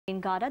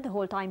Gada, the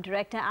whole-time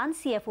director and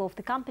CFO of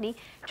the company,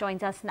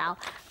 joins us now.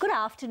 Good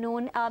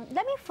afternoon.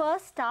 Let me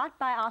first start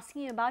by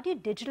asking you about your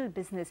digital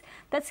business.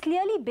 That's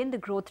clearly been the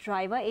growth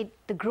driver.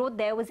 The growth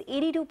there was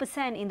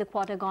 82% in the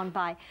quarter gone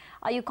by.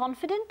 Are you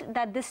confident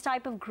that this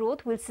type of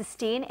growth will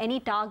sustain any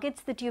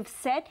targets that you've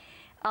set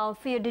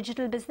for your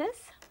digital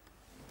business?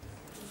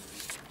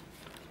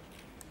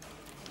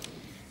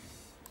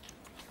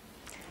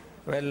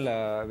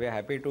 Well, we are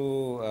happy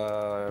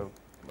to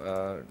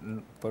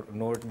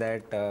note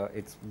that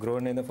it's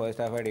grown in the first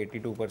half at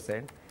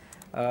 82%.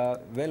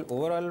 Well,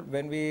 overall,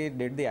 when we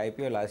did the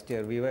IPO last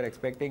year, we were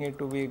expecting it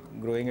to be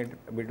growing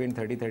at between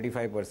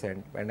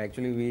 30-35%, and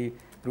actually we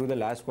grew the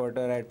last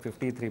quarter at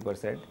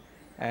 53%,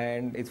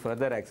 and it's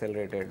further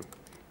accelerated.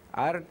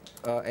 Our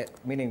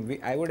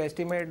I would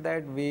estimate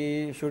that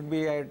we should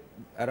be at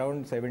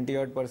around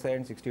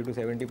 70-odd%, 60 to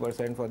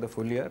 70% for the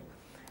full year,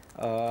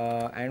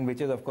 and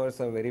which is of course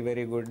a very,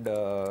 very good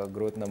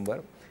growth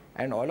number.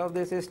 And all of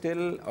this is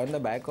still on the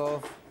back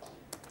of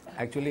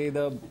actually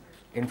the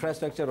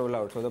infrastructure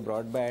rollout. So the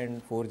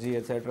broadband, 4G,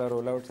 etc.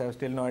 rollouts have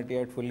still not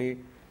yet fully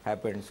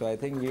happened. So I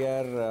think we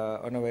are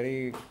on a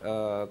very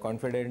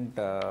confident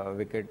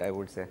wicket, I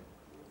would say.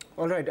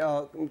 All right.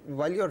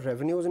 While your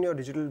revenues in your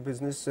digital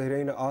business,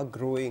 Hiren, are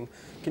growing,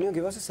 can you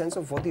give us a sense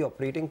of what the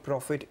operating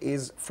profit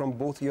is from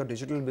both your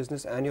digital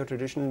business and your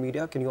traditional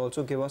media? Can you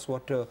also give us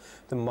what the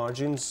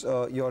margins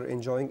you're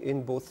enjoying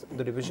in both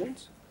the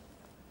divisions?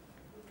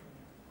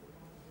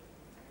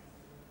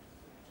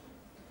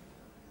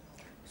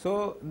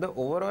 So the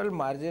overall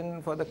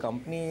margin for the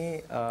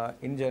company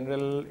in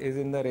general is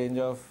in the range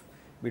of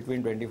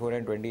between 24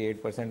 and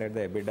 28% at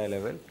the EBITDA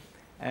level.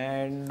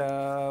 And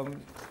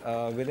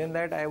within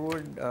that, I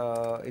would,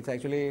 it's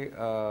actually,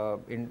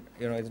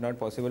 it's not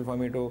possible for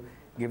me to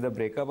give the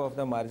breakup of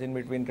the margin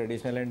between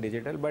traditional and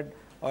digital. But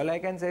all I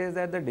can say is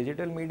that the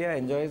digital media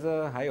enjoys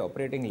a high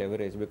operating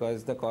leverage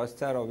because the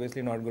costs are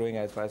obviously not growing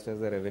as fast as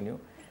the revenue.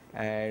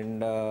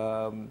 And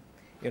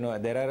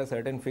there are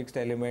certain fixed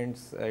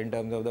elements in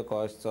terms of the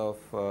costs of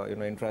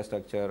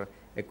infrastructure,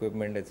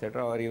 equipment,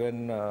 etc., or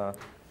even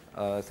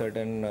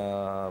certain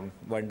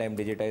one-time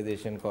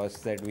digitization costs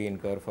that we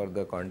incur for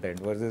the content.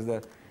 Versus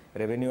the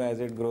revenue as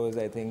it grows,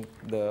 I think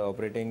the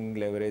operating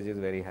leverage is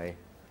very high.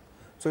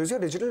 So is your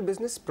digital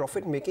business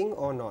profit-making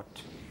or not?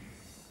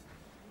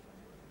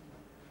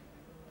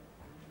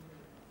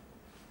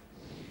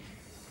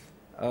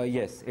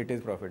 Yes, it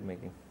is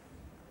profit-making.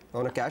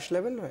 On a cash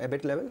level or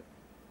EBIT level?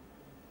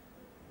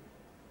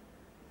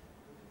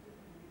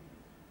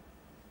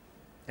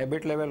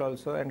 EBIT level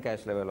also and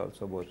cash level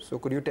also, both. So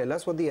could you tell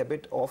us what the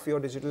EBIT of your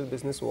digital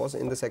business was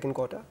in the second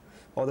quarter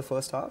or the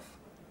first half?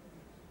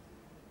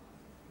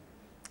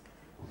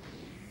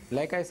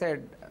 Like I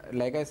said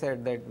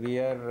that we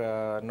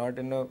are not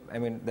in a,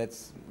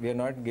 we are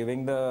not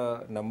giving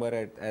the number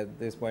at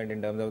this point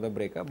in terms of the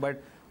breakup,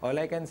 but all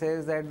I can say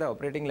is that the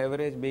operating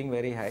leverage being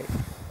very high,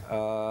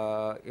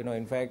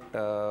 in fact,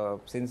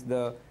 since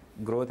the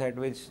growth at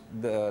which,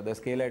 the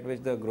scale at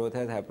which the growth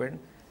has happened,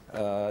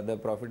 the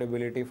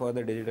profitability for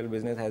the digital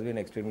business has been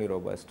extremely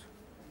robust.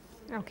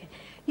 Okay.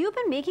 You've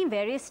been making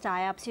various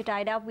tie-ups. You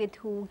tied up with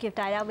who? You've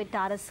tied up with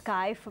Tata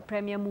Sky for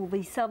premier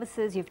movie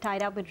services. You've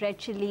tied up with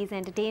Shemaroo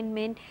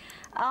Entertainment.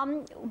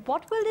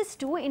 What will this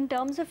do in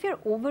terms of your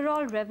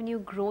overall revenue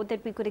growth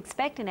that we could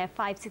expect in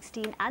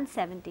FY16 and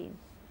 17?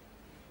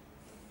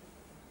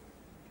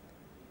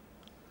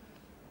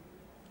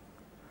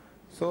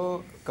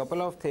 So,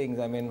 couple of things.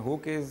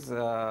 Hook is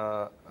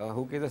a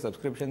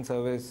subscription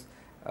service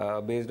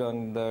based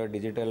on the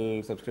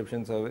digital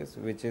subscription service,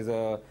 which is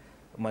a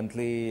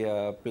monthly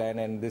plan,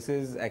 and this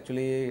is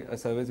actually a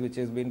service which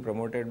has been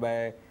promoted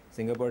by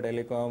Singapore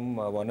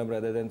Telecom, Warner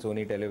Brothers and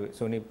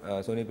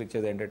Sony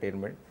Pictures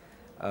Entertainment.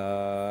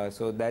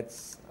 So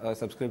that's a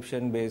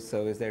subscription-based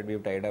service that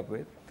we've tied up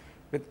with.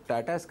 With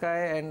Tata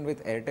Sky and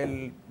with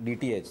Airtel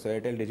DTH, so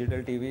Airtel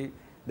Digital TV,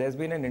 there's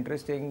been an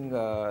interesting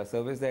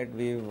service that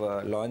we've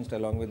launched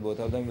along with both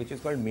of them, which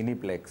is called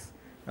Miniplex.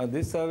 Now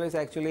this service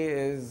actually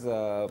is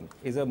a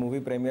movie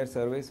premiere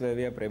service where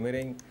we are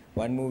premiering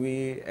one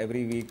movie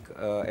every week,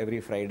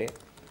 every Friday,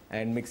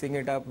 and mixing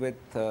it up with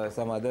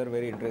some other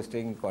very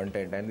interesting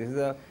content. And this is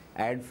a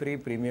ad-free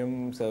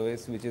premium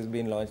service which has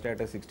been launched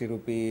at a 60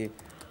 rupee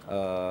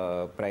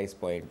price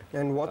point.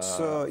 And what's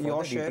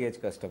your share?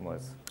 DTH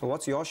customers.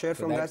 What's your share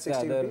from that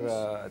 60 rupees? That's the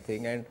other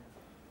thing. And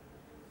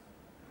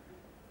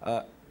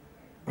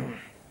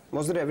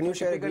what's the revenue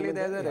share? Typically,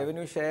 there's a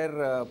revenue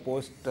share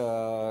post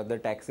the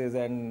taxes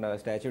and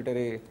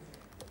statutory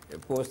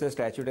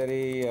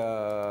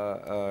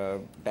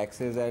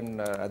taxes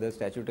and other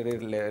statutory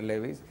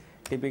levies.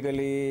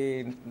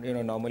 Typically,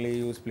 normally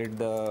you split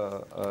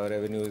the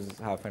revenues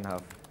half and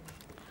half.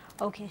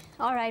 Okay.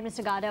 All right,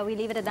 Mr. Gada, we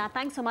leave it at that.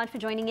 Thanks so much for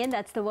joining in.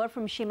 That's the word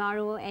from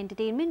Shemaroo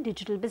Entertainment.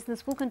 Digital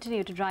business will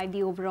continue to drive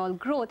the overall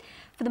growth.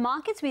 For the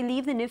markets, we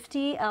leave the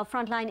Nifty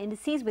frontline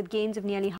indices with gains of nearly